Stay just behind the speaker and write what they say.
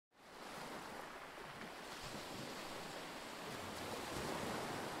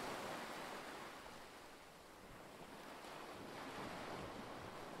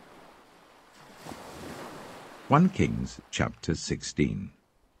1 Kings chapter 16.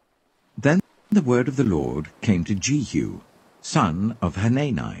 Then the word of the Lord came to Jehu, son of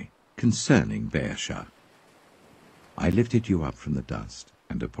Hanani, concerning Baasha. I lifted you up from the dust,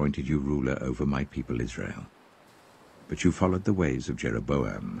 and appointed you ruler over my people Israel. But you followed the ways of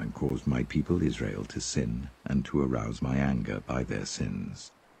Jeroboam, and caused my people Israel to sin, and to arouse my anger by their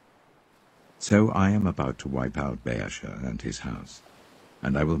sins. So I am about to wipe out Baasha and his house,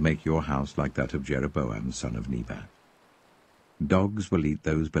 and I will make your house like that of Jeroboam son of Nebat. Dogs will eat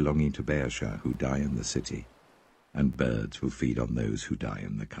those belonging to Baasha who die in the city, and birds will feed on those who die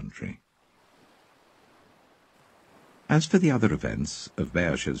in the country. As for the other events of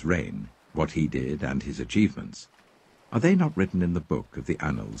Baasha's reign, what he did and his achievements, are they not written in the book of the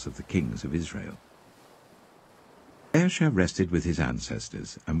annals of the kings of Israel? Baasha rested with his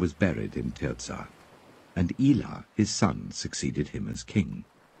ancestors and was buried in Tirzah, and Elah his son succeeded him as king.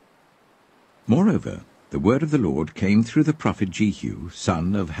 Moreover, the word of the Lord came through the prophet Jehu,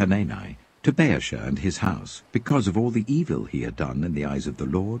 son of Hanani, to Baasha and his house, because of all the evil he had done in the eyes of the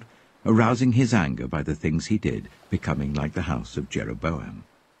Lord, arousing his anger by the things he did, becoming like the house of Jeroboam,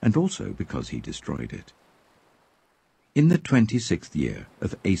 and also because he destroyed it. In the 26th year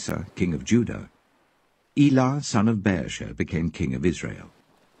of Asa king of Judah, Elah son of Baasha became king of Israel,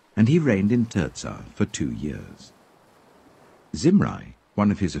 and he reigned in Tirzah for 2 years. Zimri, one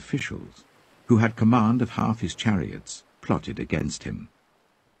of his officials, who had command of half his chariots, plotted against him.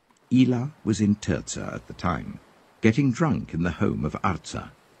 Elah was in Tirzah at the time, getting drunk in the home of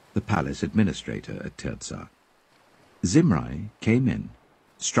Arza, the palace administrator at Tirzah. Zimri came in,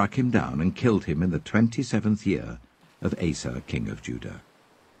 struck him down, and killed him in the 27th year of Asa king of Judah.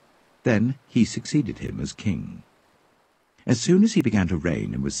 Then he succeeded him as king. As soon as he began to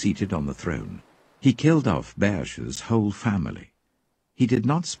reign and was seated on the throne, he killed off Baasha's whole family. He did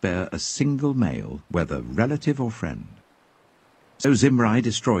not spare a single male, whether relative or friend. So Zimri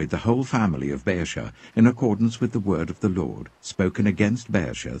destroyed the whole family of Baasha in accordance with the word of the Lord, spoken against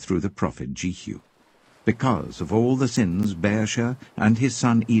Baasha through the prophet Jehu, because of all the sins Baasha and his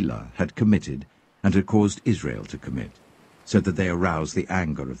son Elah had committed and had caused Israel to commit, so that they aroused the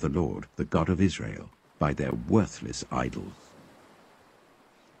anger of the Lord, the God of Israel, by their worthless idols.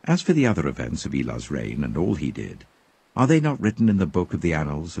 As for the other events of Elah's reign and all he did, are they not written in the book of the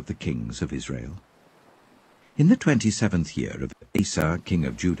annals of the kings of Israel? In the 27th year of Asa king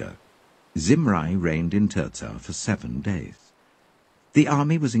of Judah, Zimri reigned in Tirzah for 7 days. The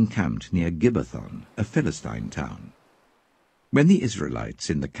army was encamped near Gibbethon, a Philistine town. When the Israelites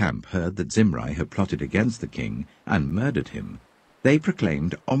in the camp heard that Zimri had plotted against the king and murdered him, they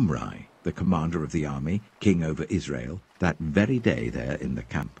proclaimed Omri, the commander of the army, king over Israel, that very day there in the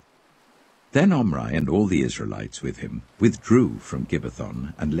camp. Then Omri and all the Israelites with him withdrew from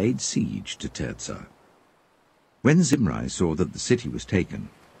Gibbethon and laid siege to Tirzah. When Zimri saw that the city was taken,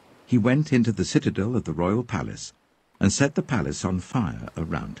 he went into the citadel of the royal palace and set the palace on fire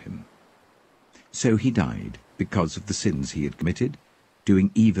around him. So he died because of the sins he had committed,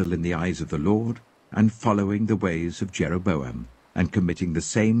 doing evil in the eyes of the Lord, and following the ways of Jeroboam, and committing the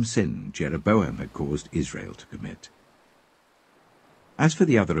same sin Jeroboam had caused Israel to commit. As for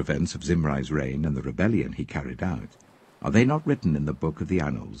the other events of Zimri's reign and the rebellion he carried out, are they not written in the book of the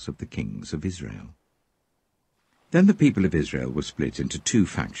annals of the kings of Israel? Then the people of Israel were split into 2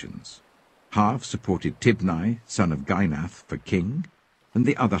 factions. Half supported Tibni, son of Ginath, for king, and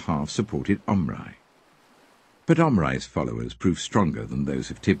the other half supported Omri. But Omri's followers proved stronger than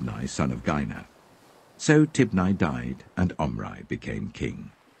those of Tibni, son of Ginath. So Tibni died, and Omri became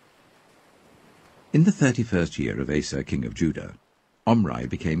king. In the 31st year of Asa king of Judah, Omri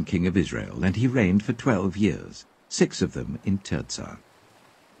became king of Israel, and he reigned for 12 years, 6 of them in Tirzah.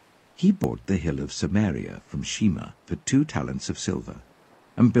 He bought the hill of Samaria from Shema for 2 talents of silver,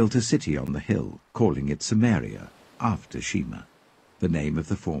 and built a city on the hill, calling it Samaria, after Shema, the name of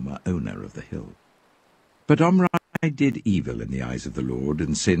the former owner of the hill. But Omri did evil in the eyes of the Lord,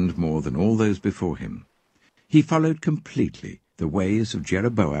 and sinned more than all those before him. He followed completely the ways of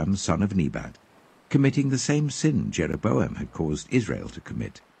Jeroboam son of Nebat, committing the same sin Jeroboam had caused Israel to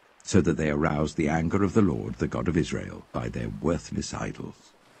commit, so that they aroused the anger of the Lord, the God of Israel, by their worthless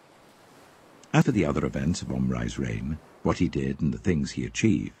idols. As for the other events of Omri's reign, what he did and the things he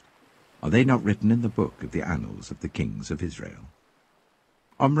achieved, are they not written in the book of the annals of the kings of Israel?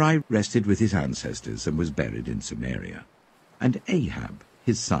 Omri rested with his ancestors and was buried in Samaria, and Ahab,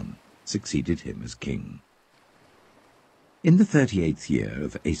 his son, succeeded him as king. In the 38th year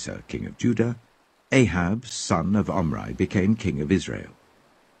of Asa king of Judah, Ahab, son of Omri, became king of Israel,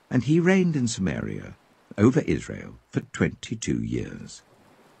 and he reigned in Samaria over Israel for 22 years.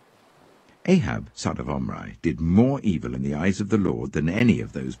 Ahab, son of Omri, did more evil in the eyes of the Lord than any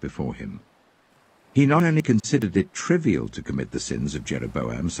of those before him. He not only considered it trivial to commit the sins of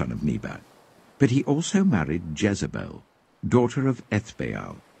Jeroboam, son of Nebat, but he also married Jezebel, daughter of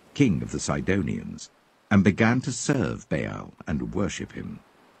Ethbaal, king of the Sidonians, and began to serve Baal and worship him.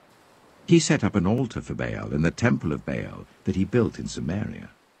 He set up an altar for Baal in the temple of Baal that he built in Samaria.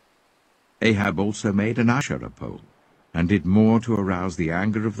 Ahab also made an Asherah pole, and did more to arouse the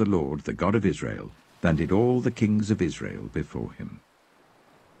anger of the Lord, the God of Israel, than did all the kings of Israel before him.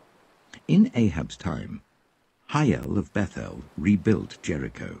 In Ahab's time, Hiel of Bethel rebuilt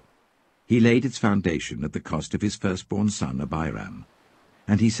Jericho. He laid its foundation at the cost of his firstborn son Abiram,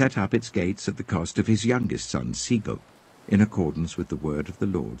 and he set up its gates at the cost of his youngest son Segub, in accordance with the word of the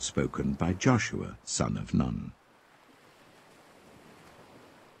Lord spoken by Joshua, son of Nun.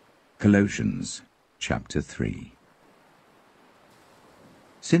 Colossians chapter 3.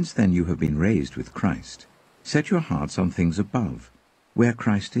 Since then you have been raised with Christ, set your hearts on things above, where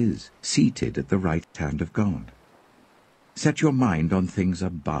Christ is, seated at the right hand of God. Set your mind on things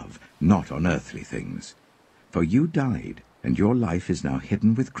above, not on earthly things. For you died, and your life is now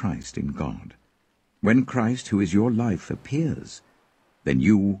hidden with Christ in God. When Christ, who is your life, appears, then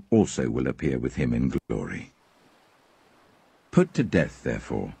you also will appear with him in glory. Put to death,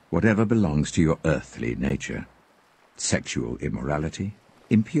 therefore, whatever belongs to your earthly nature: sexual immorality,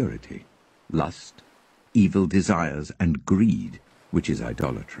 impurity, lust, evil desires, and greed, which is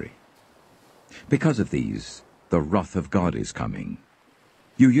idolatry. Because of these, the wrath of God is coming.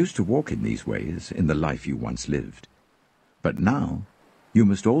 You used to walk in these ways in the life you once lived. But now you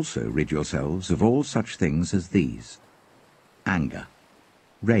must also rid yourselves of all such things as these: anger,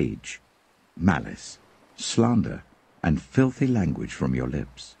 rage, malice, slander, and filthy language from your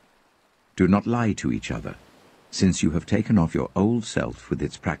lips. Do not lie to each other, since you have taken off your old self with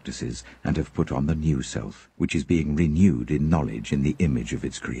its practices and have put on the new self, which is being renewed in knowledge in the image of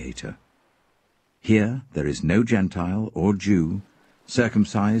its Creator. Here there is no Gentile or Jew,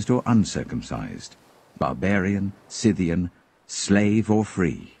 circumcised or uncircumcised, barbarian, Scythian, slave or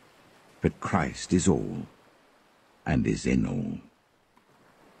free, but Christ is all, and is in all.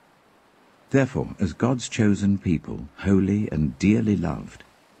 Therefore, as God's chosen people, holy and dearly loved,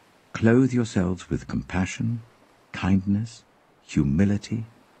 clothe yourselves with compassion, kindness, humility,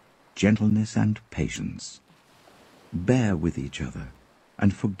 gentleness, and patience. Bear with each other,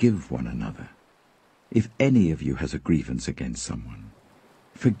 and forgive one another. If any of you has a grievance against someone,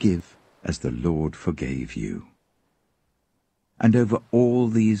 forgive as the Lord forgave you. And over all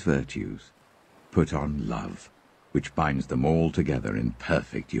these virtues, put on love, which binds them all together in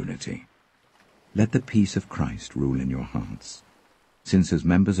perfect unity. Let the peace of Christ rule in your hearts, since as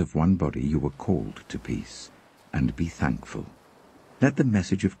members of one body you were called to peace, and be thankful. Let the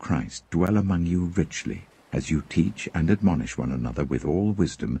message of Christ dwell among you richly, as you teach and admonish one another with all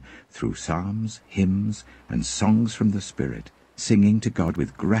wisdom, through psalms, hymns, and songs from the Spirit, singing to God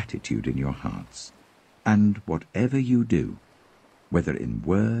with gratitude in your hearts. And whatever you do, whether in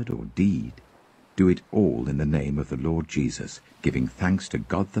word or deed, do it all in the name of the Lord Jesus, giving thanks to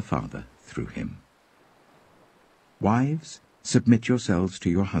God the Father through him. Wives, submit yourselves to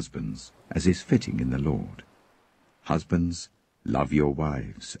your husbands, as is fitting in the Lord. Husbands, love your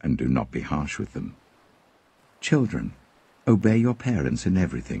wives, and do not be harsh with them. Children, obey your parents in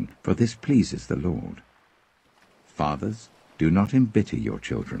everything, for this pleases the Lord. Fathers, do not embitter your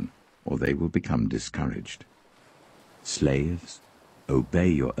children, or they will become discouraged. Slaves, obey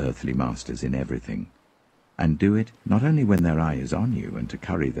your earthly masters in everything, and do it not only when their eye is on you and to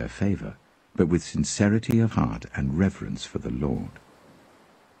curry their favor, but with sincerity of heart and reverence for the Lord.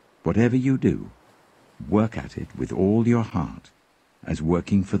 Whatever you do, work at it with all your heart, as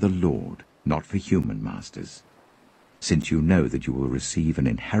working for the Lord, not for human masters, since you know that you will receive an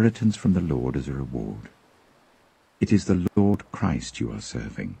inheritance from the Lord as a reward. It is the Lord Christ you are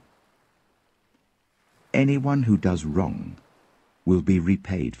serving. Anyone who does wrong will be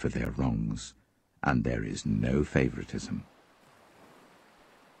repaid for their wrongs, and there is no favoritism.